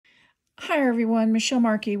Hi everyone, Michelle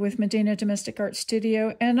Markey with Medina Domestic Art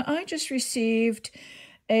Studio, and I just received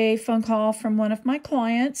a phone call from one of my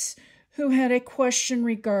clients who had a question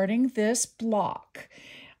regarding this block.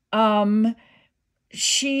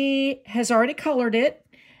 She has already colored it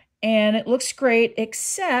and it looks great,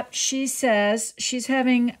 except she says she's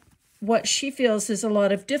having what she feels is a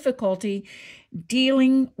lot of difficulty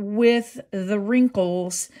dealing with the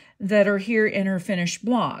wrinkles that are here in her finished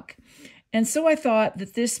block. And so I thought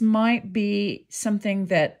that this might be something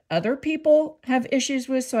that other people have issues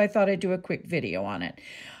with, so I thought I'd do a quick video on it.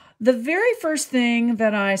 The very first thing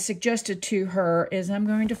that I suggested to her is, I'm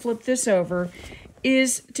going to flip this over,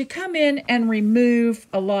 is to come in and remove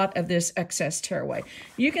a lot of this excess tearaway.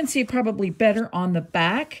 You can see probably better on the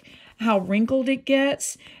back how wrinkled it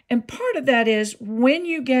gets. And part of that is when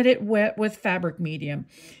you get it wet with fabric medium.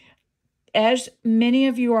 As many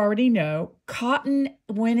of you already know, cotton,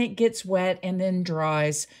 when it gets wet and then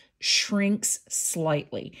dries, shrinks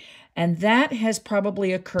slightly. And that has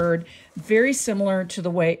probably occurred very similar to the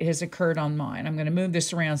way it has occurred on mine. I'm going to move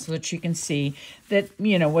this around so that you can see that,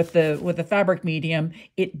 you know, with the fabric medium,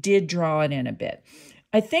 it did draw it in a bit.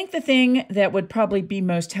 I think the thing that would probably be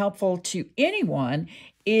most helpful to anyone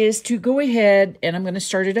is to go ahead, and I'm going to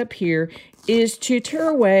start it up here, is to tear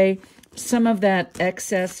away some of that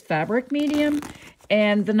excess fabric medium.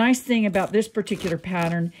 And the nice thing about this particular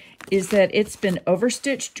pattern is that it's been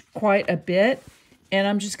overstitched quite a bit. And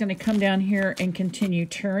I'm just going to come down here and continue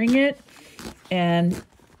tearing it. And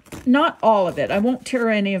not all of it. I won't tear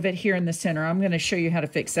any of it here in the center. I'm going to show you how to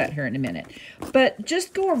fix that here in a minute. But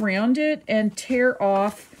just go around it and tear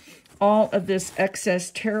off all of this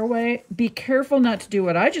excess tearaway. Be careful not to do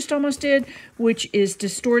what I just almost did, which is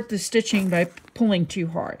distort the stitching by pulling too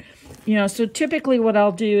hard. You know, so typically what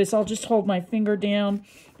I'll do is I'll just hold my finger down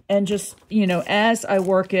and just, you know, as I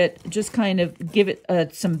work it, just kind of give it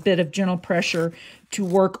some bit of gentle pressure to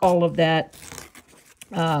work all of that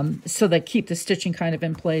so that keep the stitching kind of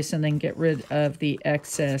in place and then get rid of the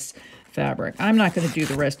excess fabric. I'm not going to do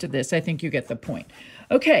the rest of this. I think you get the point.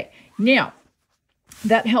 Okay, now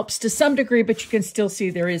that helps to some degree, but you can still see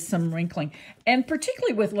there is some wrinkling. And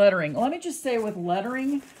particularly with lettering, let me just say with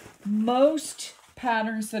lettering, most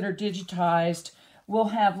patterns that are digitized will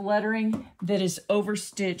have lettering that is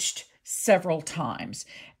overstitched several times.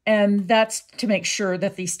 And that's to make sure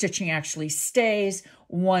that the stitching actually stays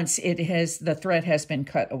once the thread has been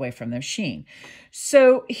cut away from the machine.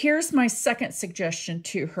 So here's my second suggestion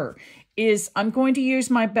to her is I'm going to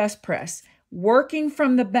use my best press. Working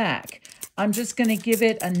from the back, I'm just going to give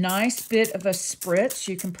it a nice bit of a spritz.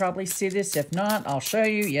 You can probably see this. If not, I'll show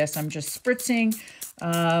you. Yes, I'm just spritzing.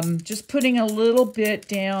 Just putting a little bit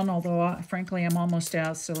down, although frankly I'm almost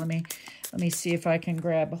out. So let me see if I can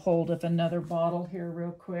grab a hold of another bottle here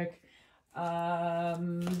real quick. Here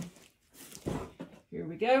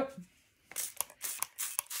we go.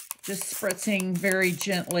 Just spritzing very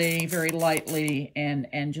gently, very lightly,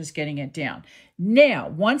 and just getting it down. Now,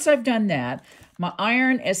 once I've done that, my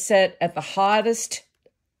iron is set at the hottest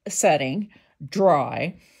setting,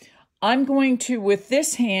 dry. I'm going to, with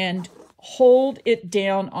this hand, hold it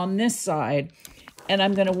down on this side, and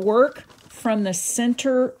I'm going to work from the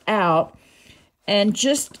center out and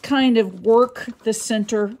just kind of work the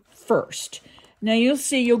center first. Now you'll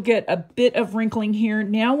see you'll get a bit of wrinkling here.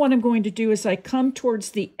 Now what I'm going to do is I come towards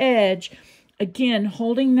the edge, again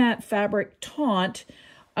holding that fabric taut.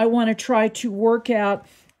 I want to try to work out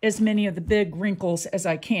as many of the big wrinkles as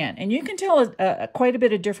I can. And you can tell quite a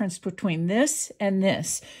bit of difference between this and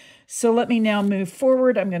this. So let me now move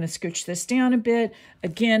forward. I'm going to scooch this down a bit.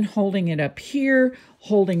 Again, holding it up here,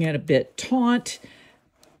 holding it a bit taut,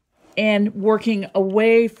 and working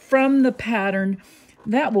away from the pattern.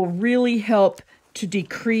 That will really help to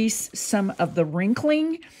decrease some of the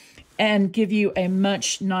wrinkling and give you a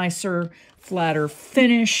much nicer, flatter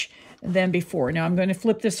finish than before. Now I'm going to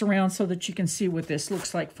flip this around so that you can see what this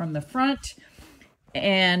looks like from the front.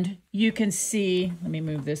 And you can see, let me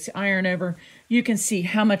move this iron over, you can see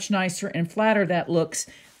how much nicer and flatter that looks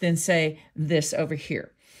than, say, this over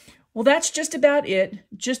here. Well, that's just about it.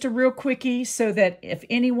 Just a real quickie so that if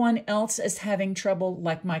anyone else is having trouble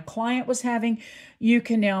like my client was having, you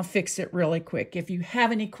can now fix it really quick. If you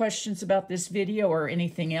have any questions about this video or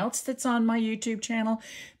anything else that's on my YouTube channel,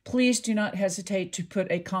 please do not hesitate to put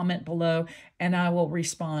a comment below and I will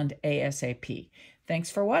respond ASAP. Thanks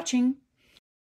for watching.